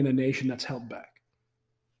living in a nation that's held back.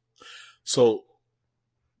 So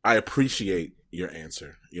I appreciate your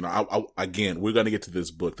answer. Again, we're going to get to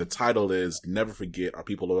this book. The title is Never Forget, Our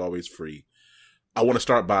People Are Always Free. I want to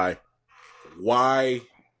start by why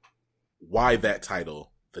that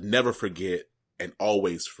title, the Never Forget and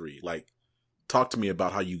Always Free? Like, talk to me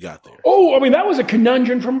about how you got there. Oh, I mean, that was a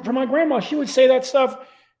conundrum from my grandma. She would say that stuff.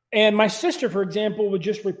 And my sister, for example, would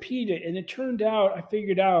just repeat it. And it turned out, I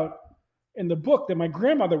figured out in the book that my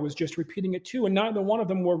grandmother was just repeating it too. And neither one of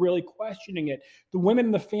them were really questioning it. The women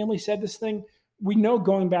in the family said this thing. We know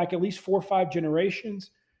going back at least 4 or 5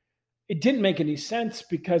 generations, it didn't make any sense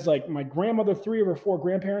because like my grandmother, 3 of her 4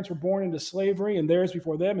 grandparents were born into slavery and theirs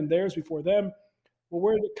before them and theirs before them. Well,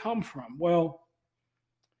 where did it come from? Well,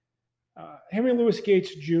 Henry Louis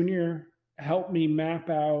Gates Jr. helped me map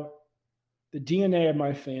out the DNA of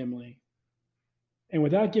my family. And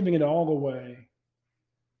without giving it all away,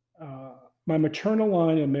 my maternal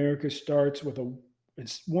line in America starts with a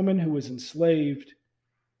woman who was enslaved.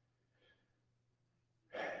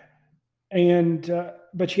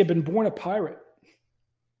 But she had been born a pirate.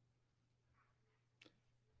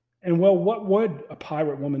 And well, what would a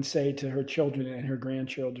pirate woman say to her children and her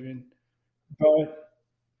grandchildren? But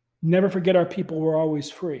never forget our people were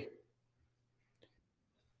always free.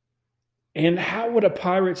 And how would a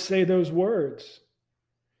pirate say those words?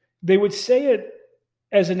 They would say it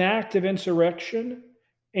as an act of insurrection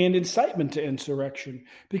and incitement to insurrection,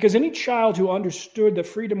 because any child who understood that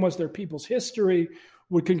freedom was their people's history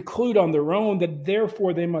would conclude on their own that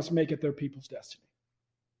therefore they must make it their people's destiny.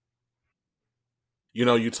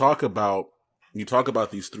 You talk about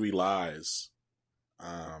these 3 lies,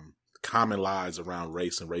 common lies around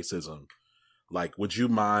race and racism. Like, would you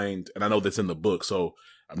mind, and I know that's in the book, so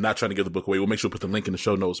I'm not trying to give the book away. We'll make sure we put the link in the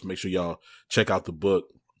show notes. Make sure y'all check out the book.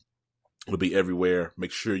 It'll be everywhere.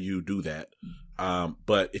 Make sure you do that.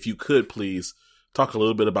 But if you could, please talk a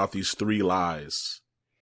little bit about these 3 lies.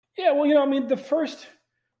 Yeah, well, the first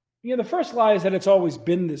lie is that it's always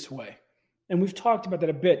been this way. And we've talked about that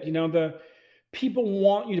a bit. The people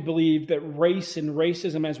want you to believe that race and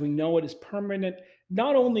racism as we know it is permanent.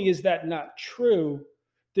 Not only is that not true,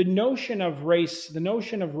 the notion of race, the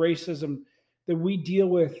notion of racism that we deal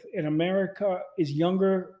with in America is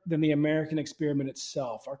younger than the American experiment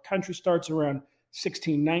itself. Our country starts around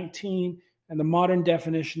 1619, and the modern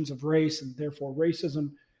definitions of race and therefore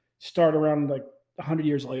racism start around like 100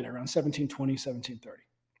 years later, around 1720, 1730.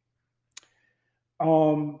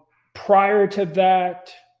 Prior to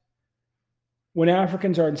that, when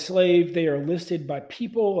Africans are enslaved, they are listed by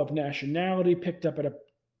people of nationality picked up at a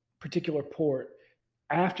particular port.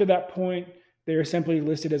 After that point, they are simply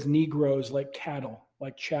listed as Negroes, like cattle,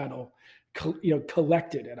 like chattel,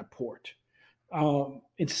 collected at a port.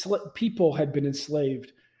 People had been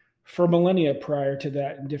enslaved for millennia prior to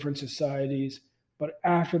that in different societies. But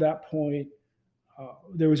after that point,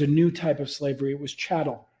 there was a new type of slavery. It was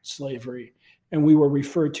chattel slavery. And we were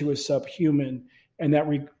referred to as subhuman. And that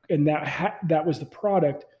was the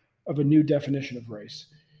product of a new definition of race.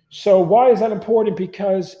 So why is that important?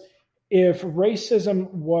 Because if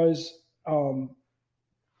racism was, and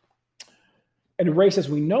race as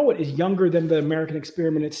we know it is younger than the American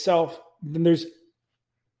experiment itself, then there's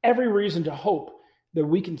every reason to hope that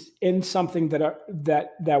we can end something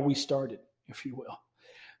that we started, if you will.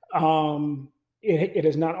 It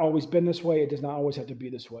has not always been this way. It does not always have to be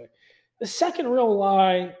this way. The second real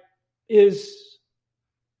lie is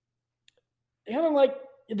kind of like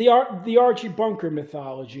the Archie Bunker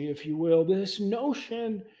mythology, if you will. This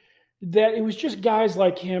notion that it was just guys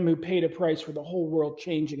like him who paid a price for the whole world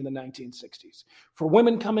changing in the 1960s, for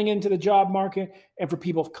women coming into the job market and for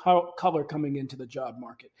people of color coming into the job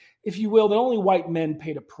market. If you will, that only white men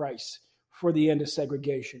paid a price for the end of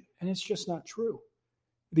segregation. And it's just not true.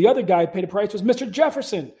 The other guy who paid a price was Mr.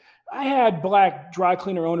 Jefferson. I had black dry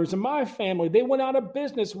cleaner owners in my family. They went out of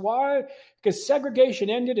business. Why? Because segregation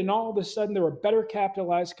ended and all of a sudden there were better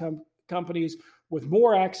capitalized companies with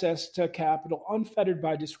more access to capital, unfettered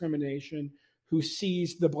by discrimination, who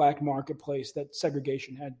seized the black marketplace that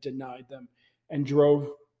segregation had denied them and drove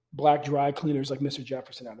black dry cleaners like Mr.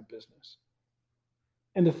 Jefferson out of business.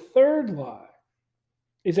 And the third lie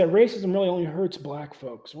is that racism really only hurts black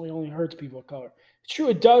folks, really only hurts people of color. It's true,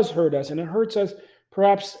 it does hurt us, and it hurts us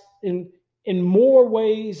perhaps in more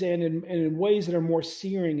ways and in ways that are more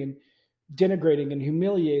searing and denigrating and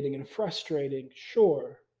humiliating and frustrating,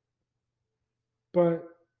 sure. But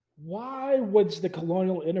why was the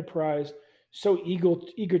colonial enterprise so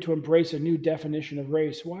eager to embrace a new definition of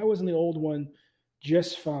race? Why wasn't the old one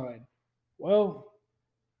just fine? Well,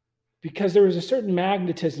 because there was a certain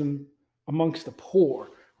magnetism amongst the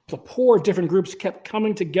poor. The poor, different groups kept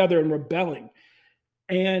coming together and rebelling,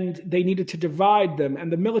 and they needed to divide them,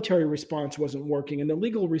 and the military response wasn't working, and the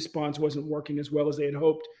legal response wasn't working as well as they had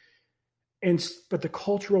hoped. But the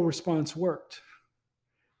cultural response worked.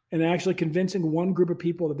 And actually convincing one group of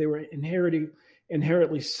people that they were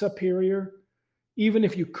inherently superior, even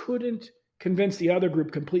if you couldn't convince the other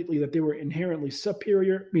group completely that they were inherently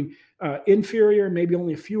inferior, maybe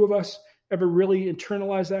only a few of us ever really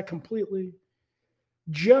internalized that completely.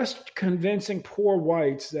 Just convincing poor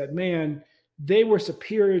whites that, man, they were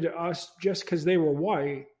superior to us just because they were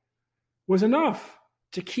white was enough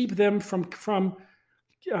to keep them from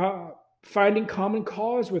finding common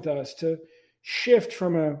cause with us, to shift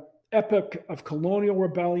from an epoch of colonial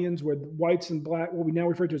rebellions where whites and black, what we now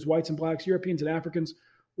refer to as whites and blacks, Europeans and Africans,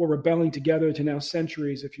 were rebelling together, to now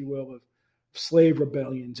centuries, if you will, of slave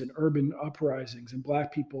rebellions and urban uprisings, and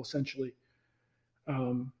black people essentially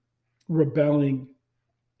rebelling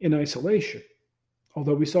in isolation.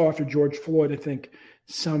 Although we saw after George Floyd, I think,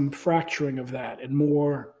 some fracturing of that and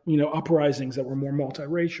more, uprisings that were more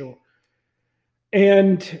multiracial.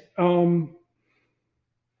 And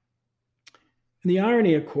the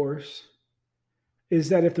irony, of course, is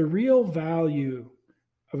that if the real value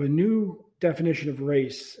of a new definition of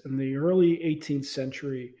race in the early 18th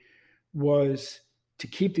century was to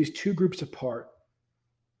keep these two groups apart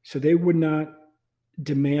so they would not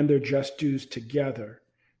demand their just dues together,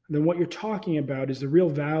 then what you're talking about is the real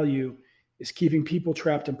value is keeping people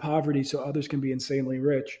trapped in poverty so others can be insanely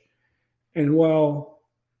rich. And while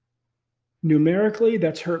numerically,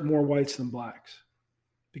 that's hurt more whites than blacks,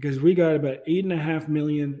 because we got about 8.5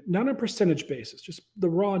 million, not on a percentage basis, just the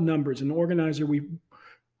raw numbers. And organizer,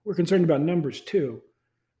 we're concerned about numbers too.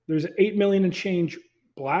 There's 8 million and change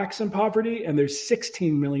blacks in poverty, and there's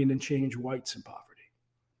 16 million and change whites in poverty.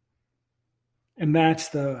 And that's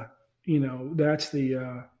the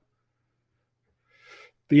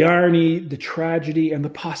irony, the tragedy, and the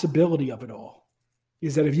possibility of it all,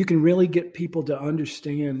 is that if you can really get people to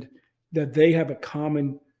understand that they have a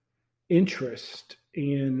common interest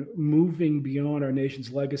in moving beyond our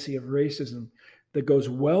nation's legacy of racism that goes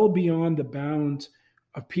well beyond the bounds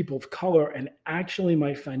of people of color and actually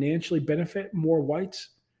might financially benefit more whites,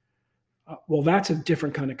 well, that's a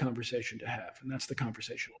different kind of conversation to have. And that's the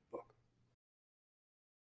conversational book.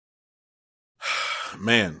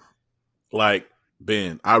 Man,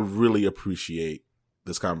 Ben, I really appreciate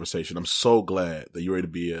this conversation. I'm so glad that you're ready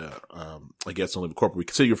to be a guest on Living Corporate. We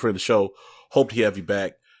consider you a friend of the show. Hope to have you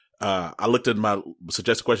back. I looked at my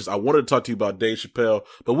suggested questions. I wanted to talk to you about Dave Chappelle,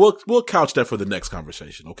 but we'll couch that for the next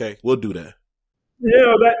conversation. Okay, we'll do that.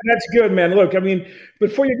 Yeah, that's good, man. Look, I mean,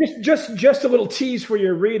 but for you, just a little tease for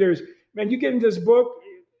your readers, man. You get into this book,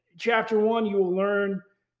 chapter 1, you will learn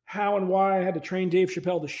how and why I had to train Dave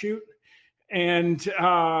Chappelle to shoot. And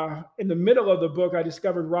in the middle of the book, I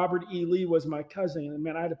discovered Robert E. Lee was my cousin. And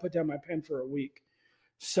man, I had to put down my pen for a week.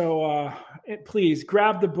 So please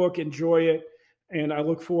grab the book, enjoy it. And I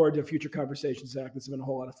look forward to future conversations, Zach. This has been a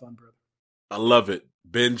whole lot of fun, brother. I love it.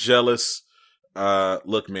 Ben Jealous.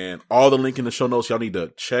 Look, man, all the link in the show notes. Y'all need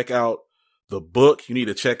to check out the book. You need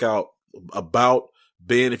to check out about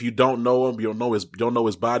Ben. If you don't know him, you don't know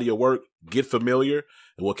his body of work, get familiar,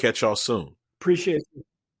 and we'll catch y'all soon. Appreciate it.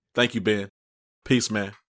 Thank you, Ben. Peace,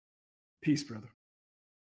 man. Peace, brother.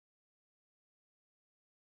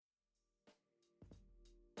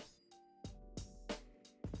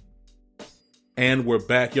 And we're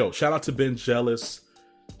back. Yo, shout out to Ben Jealous.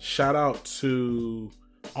 Shout out to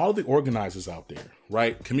all the organizers out there,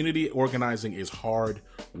 right? Community organizing is hard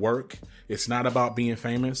work. It's not about being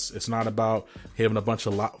famous. It's not about having a bunch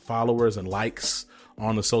of followers and likes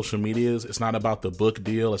on the social medias. It's not about the book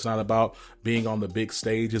deal. It's not about being on the big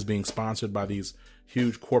stages, being sponsored by these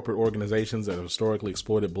huge corporate organizations that have historically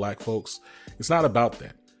exploited black folks. It's not about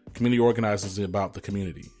that. Community organizing is about the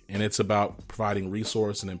community, and it's about providing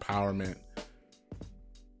resource and empowerment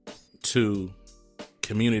to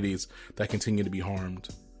communities that continue to be harmed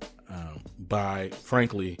by,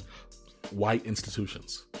 frankly, white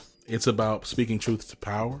institutions, It's about speaking truth to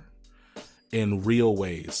power in real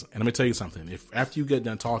ways. And let me tell you something. If after you get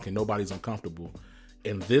done talking, nobody's uncomfortable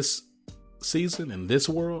in this season, in this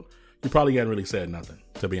world, you probably haven't really said nothing,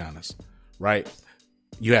 to be honest, right?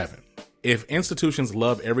 You haven't. If institutions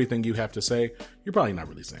love everything you have to say, you're probably not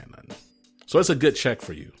really saying nothing. So it's a good check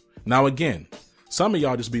for you. Now, again, some of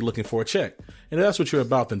y'all just be looking for a check. And if that's what you're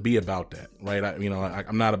about, then be about that, right?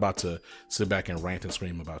 I'm not about to sit back and rant and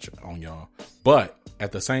scream about you on y'all. But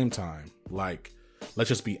at the same time, like, let's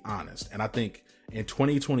just be honest. And I think in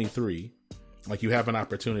 2023, like, you have an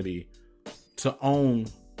opportunity to own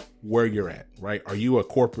where you're at, right? Are you a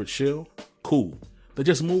corporate shill? Cool. Then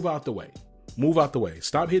just move out the way. Move out the way.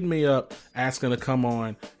 Stop hitting me up asking to come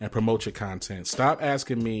on and promote your content. Stop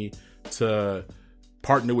asking me to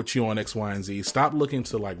partner with you on X, Y, and Z. Stop looking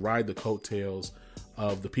to like ride the coattails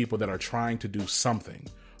of the people that are trying to do something,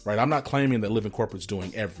 right? I'm not claiming that Living Corporate's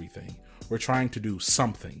doing everything. We're trying to do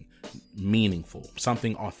something meaningful,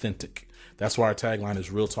 something authentic. That's why our tagline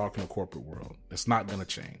is real talk in the corporate world. It's not going to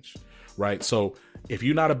change, right? So if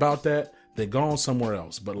you're not about that, then go on somewhere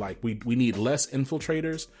else. But like we need less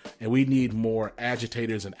infiltrators and we need more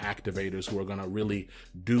agitators and activators who are going to really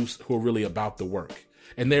who are really about the work.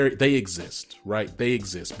 And they exist, right? They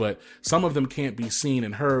exist, but some of them can't be seen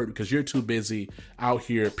and heard because you're too busy out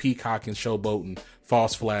here peacocking, showboating,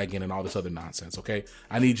 false flagging, and all this other nonsense, okay?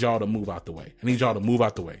 I need y'all to move out the way.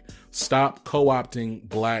 Stop co-opting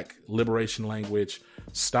Black liberation language.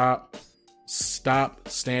 Stop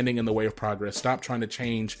standing in the way of progress. Stop trying to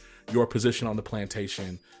change your position on the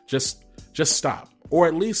plantation. Just stop. Or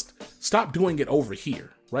at least stop doing it over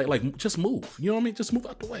here, right? Like, just move. You know what I mean? Just move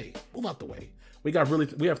out the way. Move out the way. We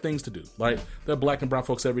have things to do. Like, there are Black and brown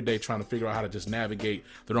folks every day trying to figure out how to just navigate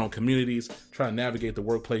their own communities, trying to navigate the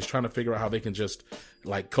workplace, trying to figure out how they can just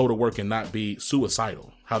like go to work and not be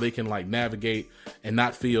suicidal, how they can like navigate and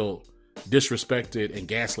not feel disrespected and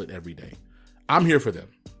gaslit every day. I'm here for them,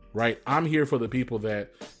 right? I'm here for the people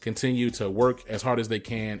that continue to work as hard as they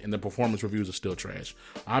can and the performance reviews are still trash.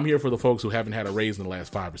 I'm here for the folks who haven't had a raise in the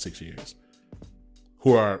last 5 or 6 years,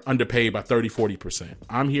 who are underpaid by 30-40%.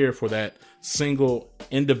 I'm here for that single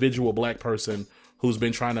individual Black person who's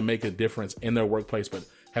been trying to make a difference in their workplace but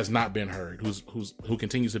has not been heard, who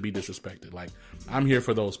continues to be disrespected. Like, I'm here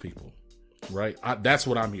for those people, right? That's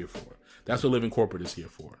what I'm here for. That's what Living Corporate is here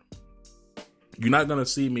for. You're not going to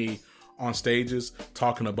see me on stages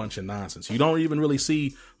talking a bunch of nonsense. You don't even really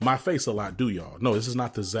see my face a lot, do y'all? No, this is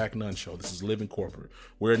not the Zach Nunn Show. This is Living Corporate.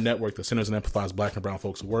 We're a network that centers and empathize Black and brown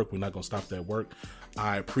folks at work. We're not going to stop that work.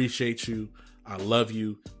 I appreciate you. I love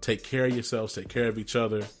you. Take care of yourselves. Take care of each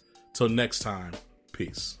other. Till next time,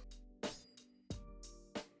 peace.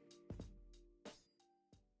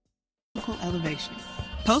 Elevation.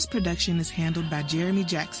 Post-production is handled by Jeremy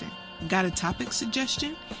Jackson. Got a topic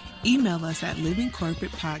suggestion? Email us at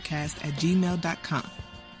livingcorporatepodcast@gmail.com.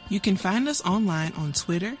 You can find us online on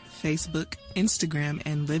Twitter, Facebook, Instagram,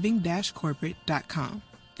 and living-corporate.com.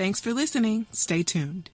 Thanks for listening. Stay tuned.